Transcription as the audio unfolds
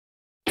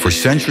For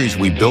centuries,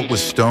 we built with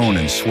stone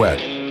and sweat,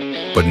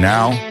 but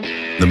now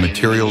the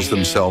materials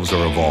themselves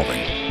are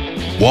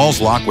evolving.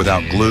 Walls lock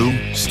without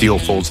glue, steel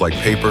folds like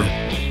paper,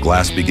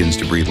 glass begins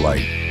to breathe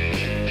light.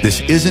 This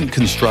isn't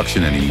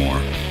construction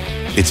anymore.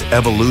 It's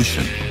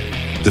evolution.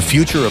 The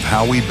future of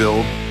how we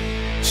build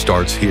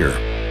starts here.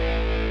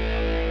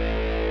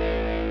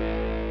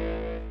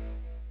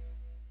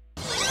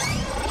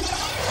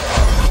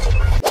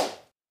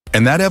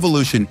 And that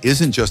evolution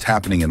isn't just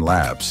happening in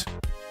labs.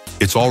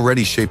 It's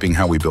already shaping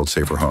how we build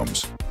safer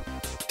homes.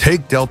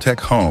 Take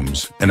Deltec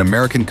Homes, an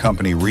American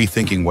company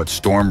rethinking what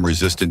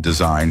storm-resistant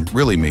design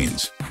really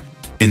means.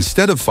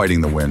 Instead of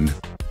fighting the wind,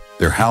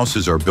 their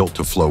houses are built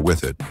to flow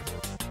with it.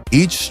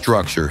 Each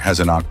structure has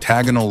an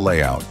octagonal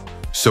layout,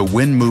 so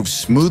wind moves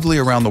smoothly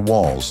around the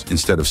walls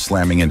instead of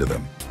slamming into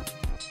them.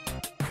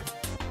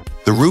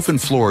 The roof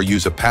and floor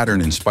use a pattern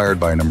inspired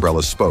by an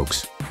umbrella's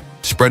spokes,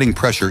 spreading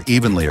pressure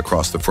evenly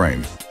across the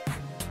frame.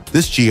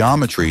 This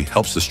geometry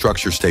helps the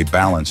structure stay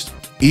balanced,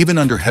 even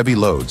under heavy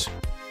loads,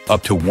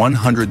 up to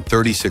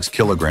 136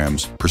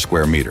 kilograms per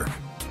square meter.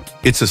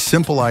 It's a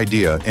simple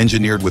idea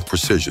engineered with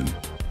precision,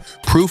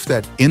 proof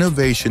that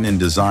innovation in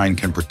design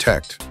can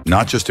protect,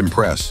 not just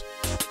impress.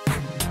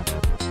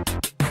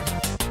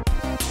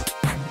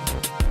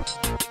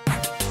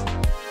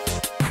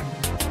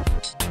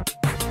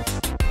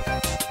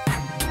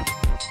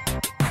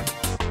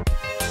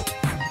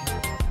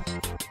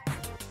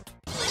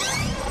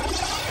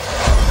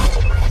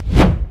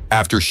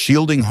 After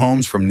shielding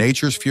homes from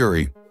nature's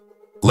fury,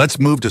 let's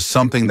move to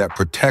something that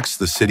protects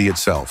the city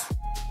itself.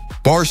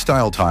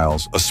 Bar-style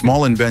tiles, a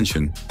small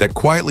invention that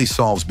quietly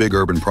solves big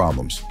urban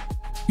problems.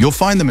 You'll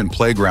find them in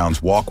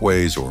playgrounds,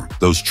 walkways, or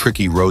those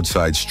tricky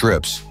roadside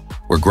strips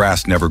where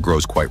grass never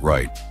grows quite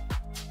right.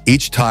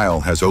 Each tile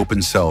has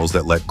open cells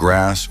that let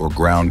grass or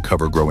ground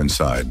cover grow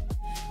inside,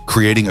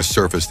 creating a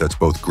surface that's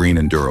both green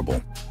and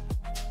durable.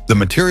 The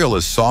material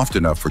is soft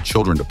enough for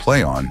children to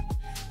play on,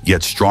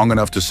 yet strong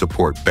enough to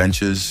support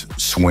benches,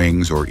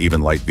 swings, or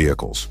even light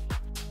vehicles.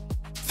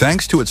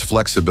 Thanks to its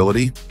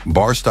flexibility,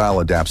 bar-style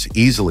adapts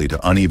easily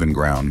to uneven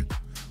ground,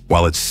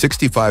 while its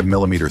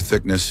 65mm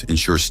thickness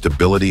ensures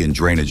stability and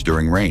drainage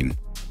during rain.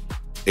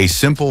 A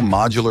simple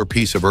modular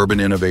piece of urban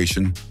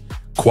innovation,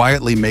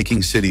 quietly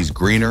making cities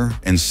greener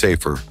and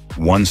safer,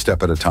 one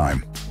step at a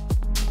time.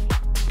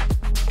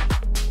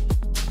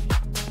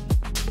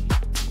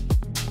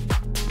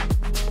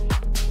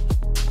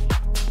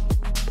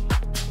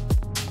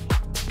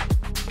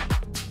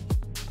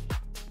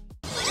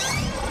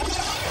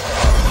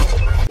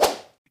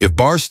 If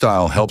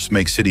bar-style helps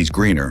make cities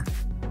greener,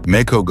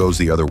 Mako goes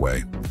the other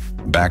way,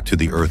 back to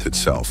the earth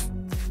itself.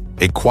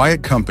 A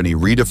quiet company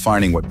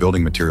redefining what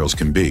building materials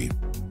can be.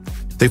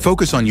 They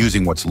focus on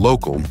using what's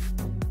local,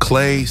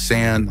 clay,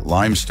 sand,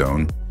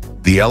 limestone,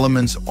 the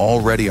elements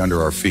already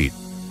under our feet.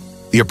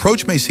 The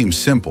approach may seem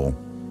simple,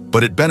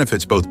 but it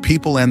benefits both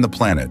people and the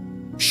planet.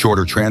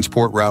 Shorter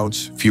transport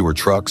routes, fewer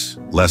trucks,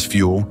 less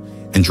fuel,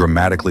 and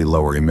dramatically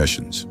lower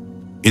emissions.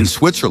 In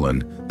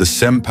Switzerland, the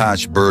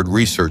Sempach Bird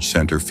Research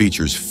Center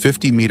features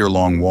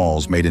 50-meter-long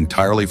walls made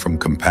entirely from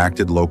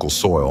compacted local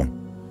soil,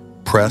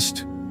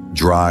 pressed,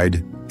 dried,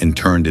 and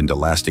turned into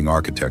lasting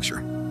architecture.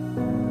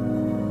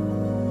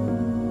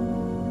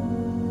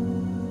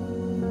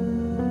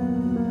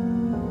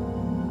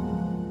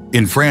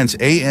 In France,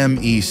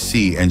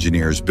 AMEC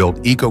engineers built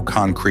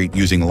eco-concrete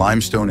using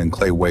limestone and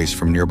clay waste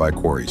from nearby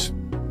quarries.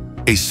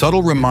 A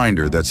subtle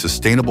reminder that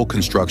sustainable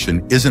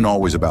construction isn't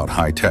always about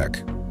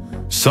high-tech.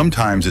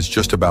 Sometimes it's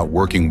just about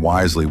working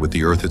wisely with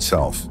the earth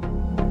itself.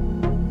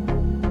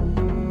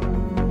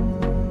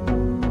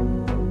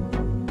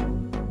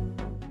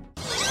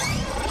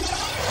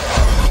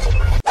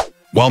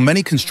 While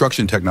many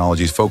construction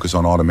technologies focus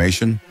on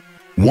automation,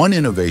 one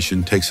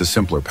innovation takes a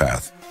simpler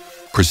path: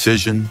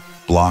 precision,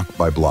 block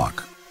by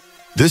block.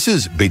 This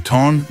is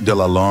Béton de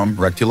la Lame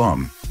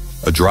Rectiligne,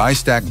 a dry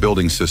stack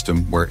building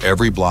system where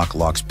every block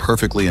locks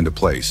perfectly into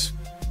place.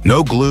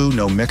 No glue,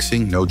 no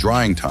mixing, no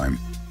drying time.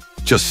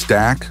 Just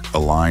stack,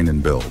 align,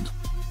 and build.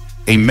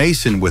 A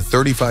mason with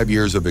 35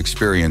 years of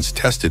experience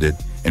tested it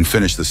and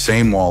finished the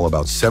same wall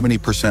about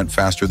 70%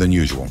 faster than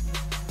usual.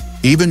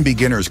 Even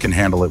beginners can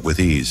handle it with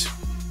ease.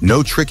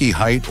 No tricky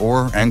height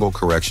or angle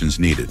corrections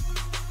needed.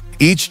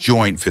 Each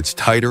joint fits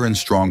tighter and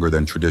stronger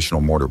than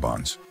traditional mortar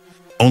bonds.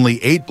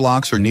 Only 8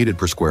 blocks are needed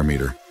per square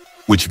meter,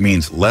 which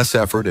means less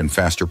effort and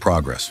faster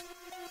progress.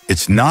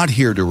 It's not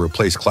here to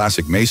replace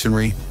classic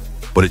masonry,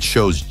 but it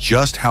shows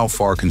just how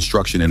far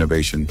construction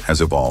innovation has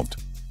evolved.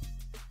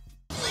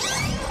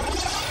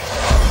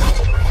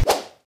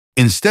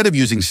 Instead of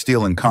using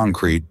steel and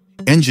concrete,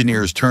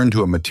 engineers turned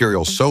to a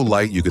material so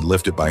light you could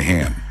lift it by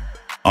hand.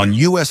 On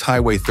US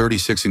Highway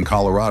 36 in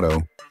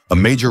Colorado, a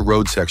major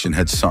road section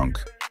had sunk,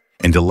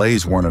 and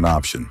delays weren't an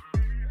option.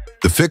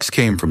 The fix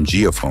came from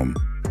geofoam,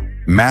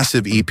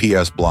 massive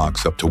EPS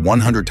blocks up to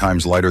 100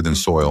 times lighter than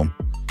soil,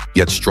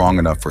 yet strong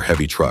enough for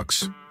heavy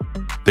trucks.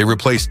 They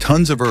replaced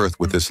tons of earth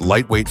with this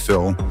lightweight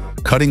fill,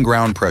 cutting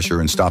ground pressure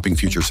and stopping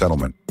future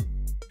settlement.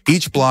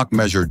 Each block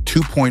measured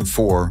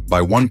 2.4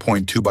 by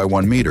 1.2 by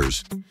 1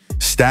 meters,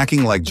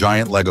 stacking like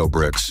giant Lego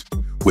bricks,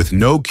 with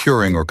no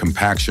curing or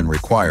compaction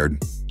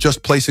required,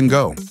 just place and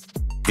go.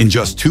 In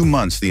just 2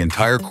 months, the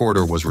entire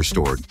corridor was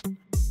restored.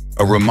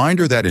 A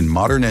reminder that in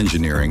modern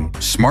engineering,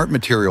 smart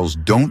materials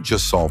don't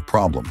just solve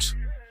problems.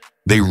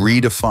 They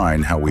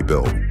redefine how we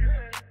build.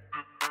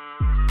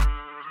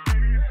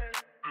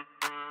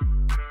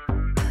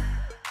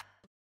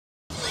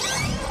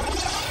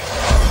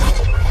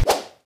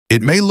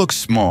 It may look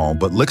small,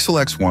 but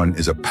Lixel X1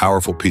 is a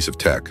powerful piece of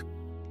tech.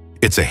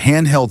 It's a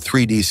handheld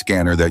 3D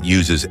scanner that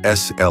uses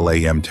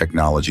SLAM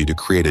technology to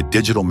create a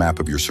digital map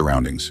of your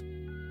surroundings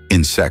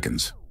in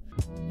seconds.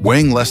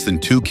 Weighing less than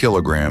 2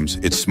 kilograms,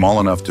 it's small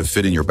enough to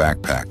fit in your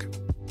backpack.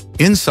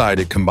 Inside,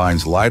 it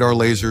combines LiDAR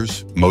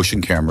lasers,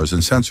 motion cameras,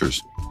 and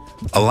sensors,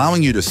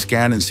 allowing you to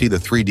scan and see the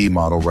 3D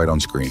model right on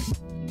screen.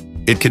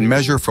 It can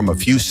measure from a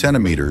few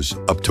centimeters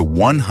up to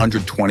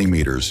 120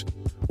 meters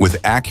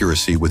with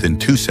accuracy within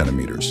 2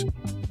 centimeters,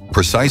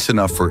 precise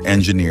enough for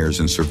engineers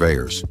and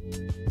surveyors.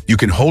 You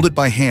can hold it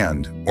by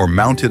hand or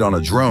mount it on a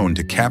drone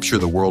to capture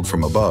the world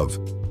from above.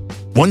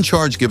 One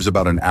charge gives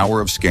about an hour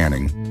of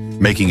scanning,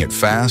 making it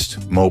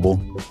fast, mobile,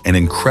 and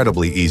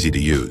incredibly easy to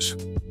use.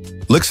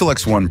 Lixel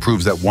X1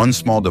 proves that one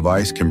small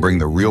device can bring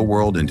the real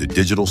world into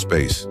digital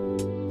space.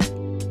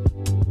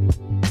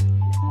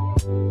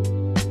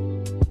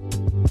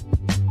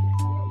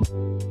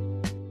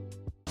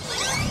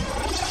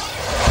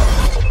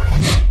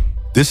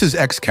 This is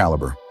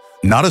Excalibur,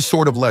 not a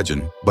sword of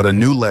legend, but a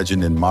new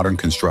legend in modern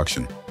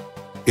construction.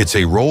 It's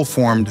a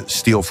roll-formed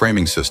steel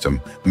framing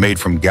system made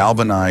from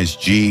galvanized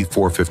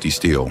G450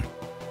 steel.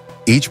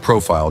 Each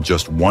profile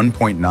just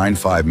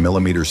 1.95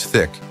 millimeters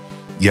thick,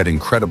 yet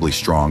incredibly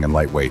strong and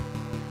lightweight.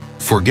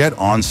 Forget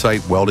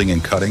on-site welding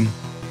and cutting.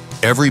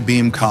 Every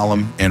beam,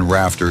 column, and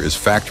rafter is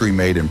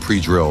factory-made and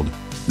pre-drilled,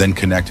 then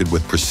connected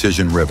with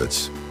precision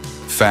rivets.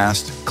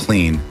 Fast,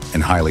 clean,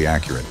 and highly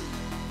accurate.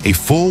 A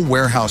full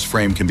warehouse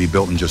frame can be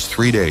built in just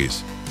 3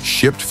 days,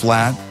 shipped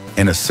flat,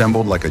 and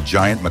assembled like a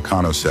giant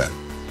Meccano set.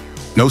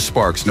 No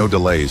sparks, no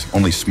delays,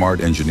 only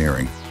smart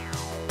engineering.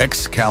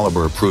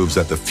 Excalibur proves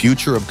that the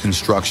future of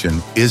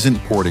construction isn't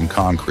poured in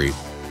concrete.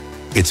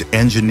 It's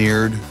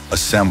engineered,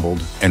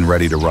 assembled, and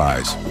ready to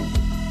rise.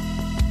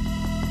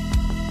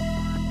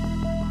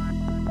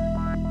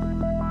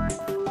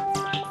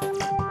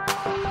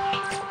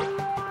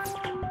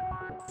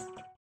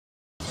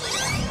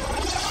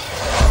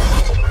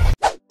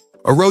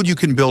 A road you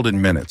can build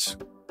in minutes.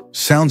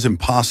 Sounds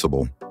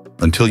impossible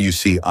until you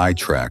see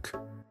iTrack.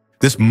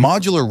 This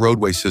modular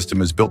roadway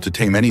system is built to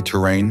tame any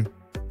terrain,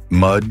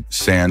 mud,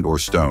 sand, or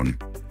stone.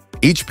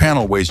 Each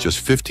panel weighs just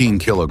 15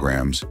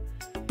 kilograms,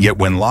 yet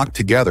when locked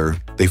together,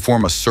 they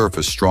form a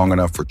surface strong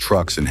enough for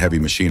trucks and heavy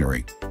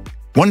machinery.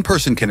 One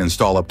person can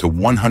install up to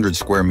 100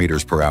 square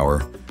meters per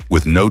hour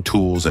with no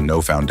tools and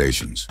no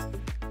foundations.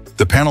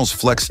 The panels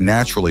flex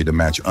naturally to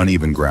match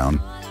uneven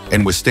ground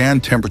and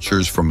withstand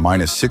temperatures from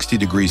minus 60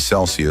 degrees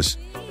Celsius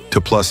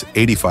to plus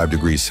 85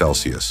 degrees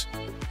Celsius,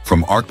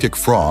 from Arctic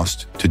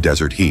frost to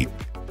desert heat.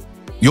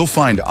 You'll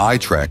find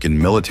iTrack in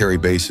military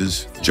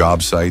bases,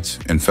 job sites,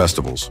 and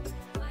festivals,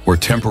 where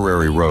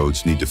temporary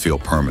roads need to feel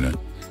permanent.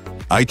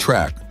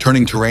 iTrack,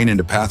 turning terrain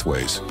into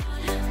pathways.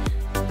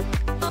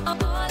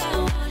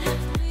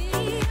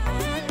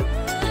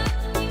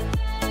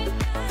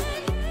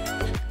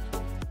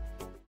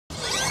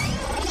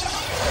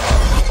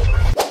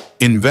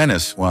 In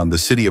Venice, the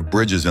city of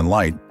bridges and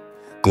light,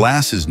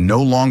 glass is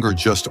no longer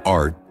just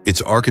art,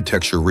 it's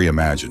architecture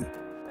reimagined.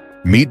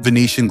 Meet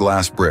Venetian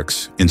glass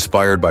bricks,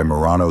 inspired by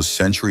Murano's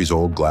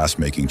centuries-old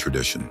glass-making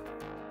tradition.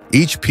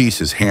 Each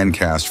piece is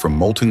hand-cast from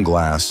molten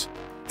glass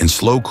and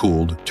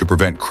slow-cooled to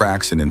prevent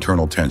cracks and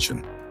internal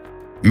tension.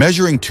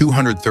 Measuring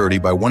 230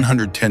 by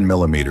 110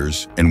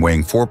 millimeters and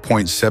weighing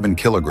 4.7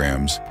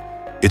 kilograms,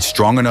 it's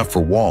strong enough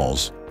for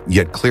walls,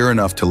 yet clear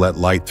enough to let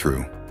light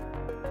through.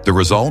 The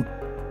result?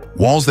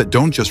 Walls that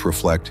don't just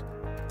reflect,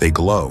 they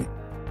glow.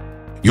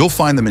 You'll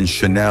find them in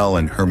Chanel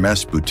and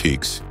Hermès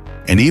boutiques,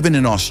 and even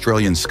in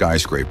Australian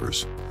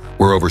skyscrapers,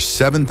 where over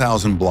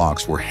 7,000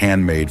 blocks were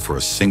handmade for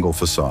a single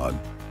facade.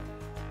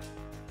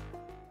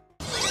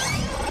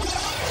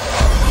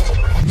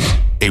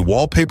 A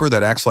wallpaper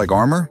that acts like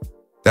armor?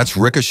 That's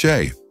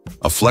Ricochet,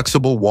 a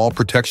flexible wall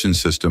protection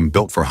system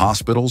built for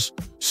hospitals,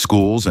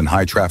 schools, and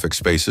high-traffic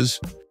spaces.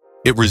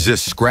 It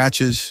resists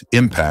scratches,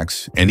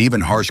 impacts, and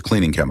even harsh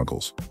cleaning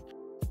chemicals.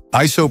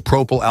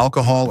 Isopropyl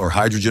alcohol or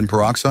hydrogen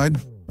peroxide?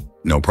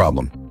 No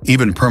problem.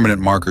 Even permanent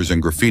markers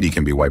and graffiti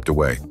can be wiped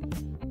away.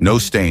 No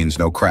stains,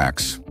 no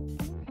cracks.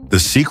 The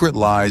secret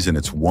lies in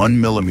its 1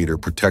 millimeter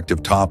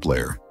protective top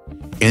layer,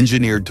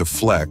 engineered to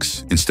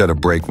flex instead of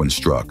break when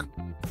struck.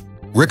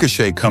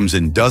 Ricochet comes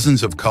in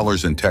dozens of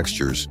colors and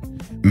textures,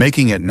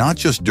 making it not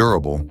just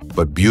durable,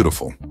 but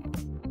beautiful.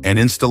 And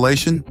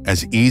installation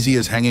as easy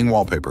as hanging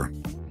wallpaper.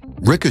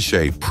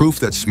 Ricochet, proof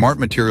that smart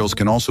materials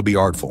can also be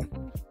artful.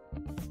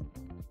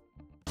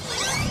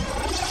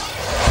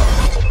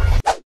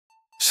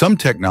 Some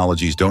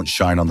technologies don't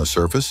shine on the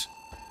surface.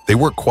 They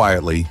work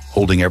quietly,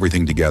 holding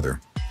everything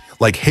together.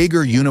 Like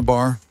Hager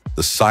Unibar,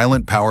 the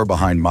silent power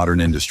behind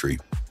modern industry.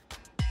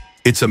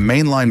 It's a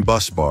mainline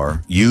bus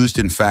bar used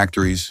in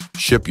factories,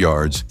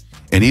 shipyards,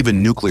 and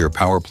even nuclear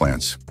power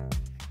plants,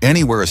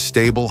 anywhere a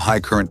stable,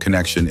 high-current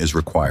connection is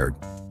required.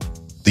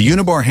 The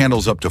Unibar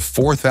handles up to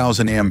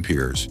 4,000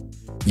 amperes,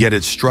 yet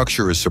its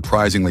structure is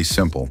surprisingly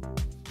simple,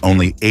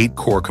 only 8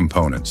 core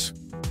components.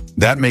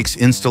 That makes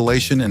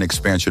installation and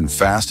expansion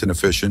fast and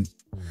efficient,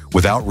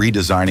 without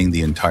redesigning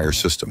the entire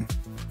system.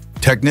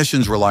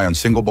 Technicians rely on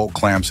single-bolt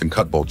clamps and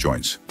cut-bolt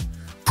joints,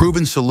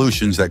 proven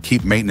solutions that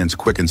keep maintenance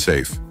quick and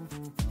safe.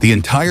 The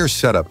entire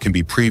setup can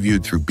be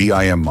previewed through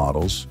BIM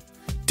models,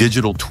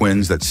 digital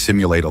twins that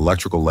simulate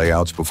electrical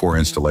layouts before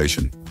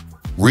installation.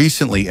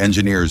 Recently,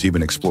 engineers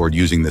even explored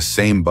using the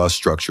same bus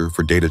structure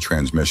for data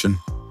transmission,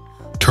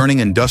 turning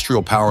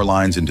industrial power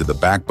lines into the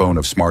backbone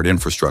of smart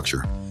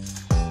infrastructure.